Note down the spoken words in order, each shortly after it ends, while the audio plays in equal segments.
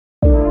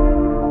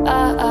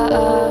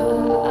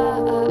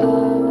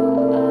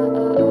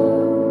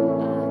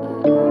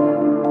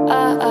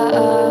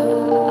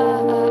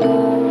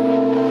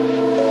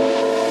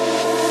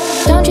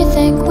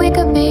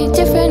be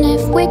different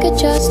if we could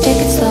just take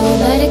it slow,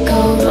 let it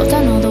go. Roll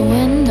down all the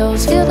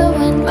windows, feel the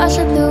wind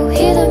rushing through,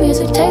 hear the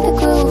music, take the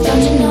groove.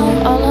 Don't you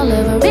know, all I'll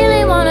ever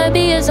really wanna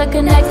be is a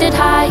connected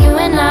high. You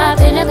and I,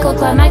 pinnacle,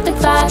 climactic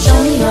vibe.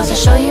 Show me yours, I'll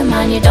show you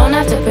mine. You don't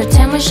have to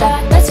pretend we're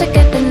shy. Let's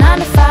forget the 9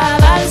 to 5,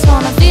 I just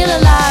wanna feel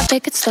alive.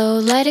 Take it slow,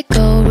 let it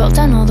go, roll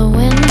down all the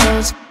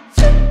windows.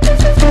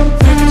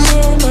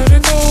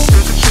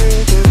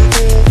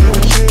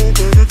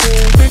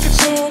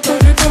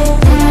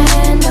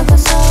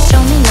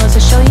 Show me yours,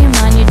 I'll show you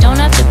mine. You don't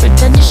have to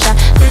pretend you're shy.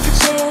 Take it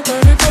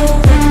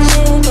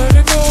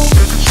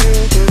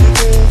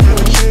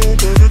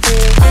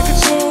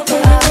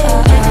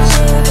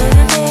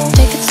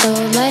slow,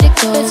 let it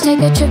go. Let's take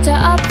a trip to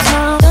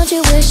uptown. Don't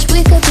you wish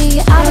we could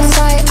be out of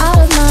sight, out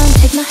of mind?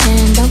 Take my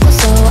hand, don't go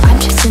slow. I'm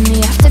chasing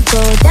the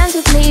afterglow. Dance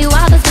with me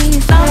while the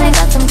beat finally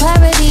got some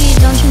clarity.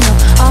 Don't you know,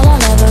 all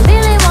I'll ever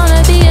really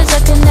wanna be is a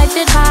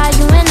connected high.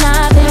 You and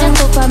I,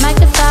 pinnacle,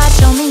 climactic vibe.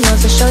 Show me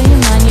yours, I'll show you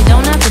mine. You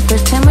don't have to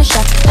pretend we're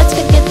shy. Let's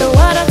forget the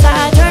world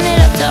outside, turn it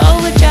up to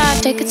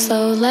overdrive. Take it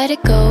slow, let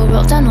it go,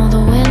 roll down all the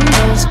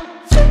windows.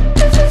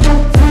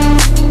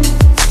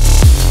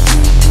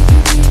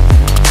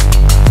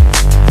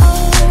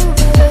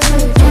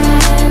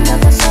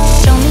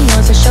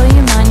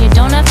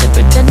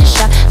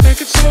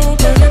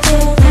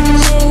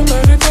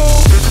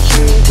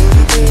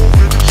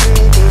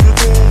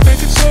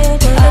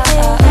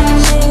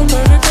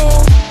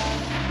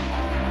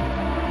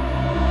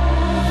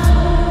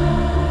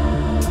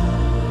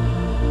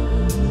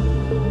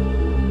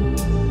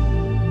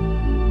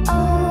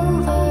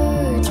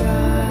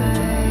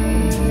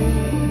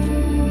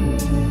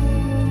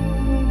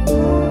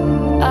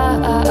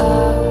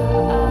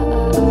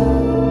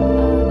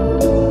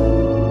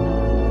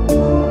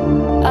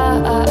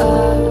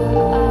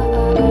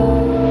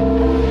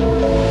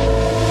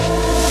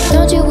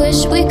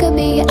 We could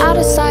be out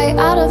of sight,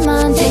 out of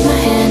mind. Take my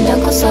hand,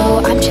 don't go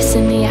slow. I'm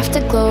chasing the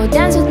afterglow.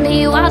 Dance with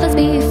me while the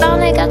beat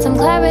finally got some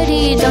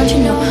clarity. Don't you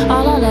know,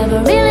 all I'll ever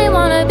really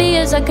wanna be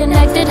is a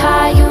connected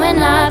high. You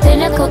and I,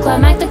 pinnacle,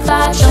 climactic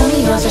vibe. Show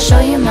me yours, I'll show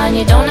you mine.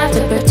 You don't have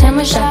to pretend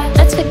we're shy.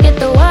 Let's forget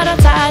the world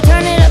outside,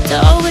 turn it up to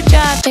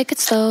overdrive. Take it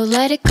slow,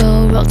 let it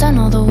go, roll down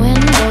all the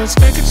windows.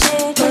 Take it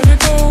slow, let it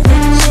go, let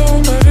it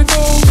slow, let it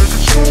go.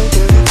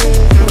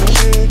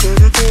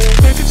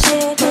 Take it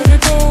slow, let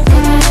it go.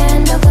 Take my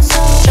hand, don't go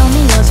slow. Show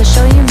me yours, I'll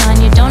show you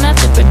mine. You don't have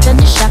to pretend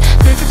you're shy.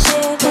 Take it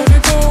slow, let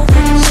it go.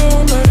 Take it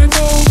slow, let it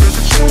go.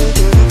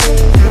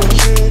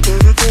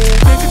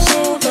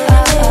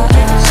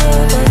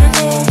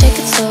 Take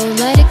it slow, take it slow,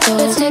 let it go.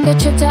 Let's take a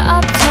trip to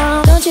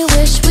uptown. Don't you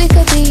wish we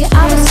could be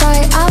out of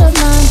sight, out of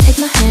mind? Take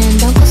my hand,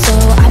 don't go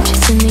slow. I'm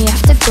chasing the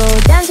afterglow.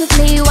 Dance with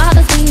me while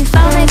the beat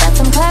finally got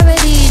some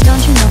clarity.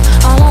 Don't you know,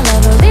 all I'll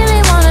ever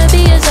really wanna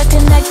be is a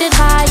connected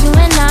high. You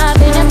and I,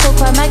 pinnacle,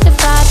 climactic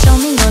vibe. Show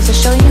me yours, I'll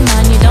show you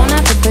mine. You don't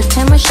have to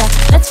pretend we're shy.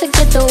 Let's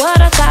forget the world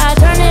outside,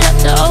 turn it up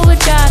to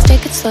overdrive.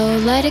 Take it slow,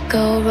 let it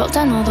go, roll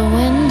down all the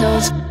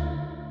windows.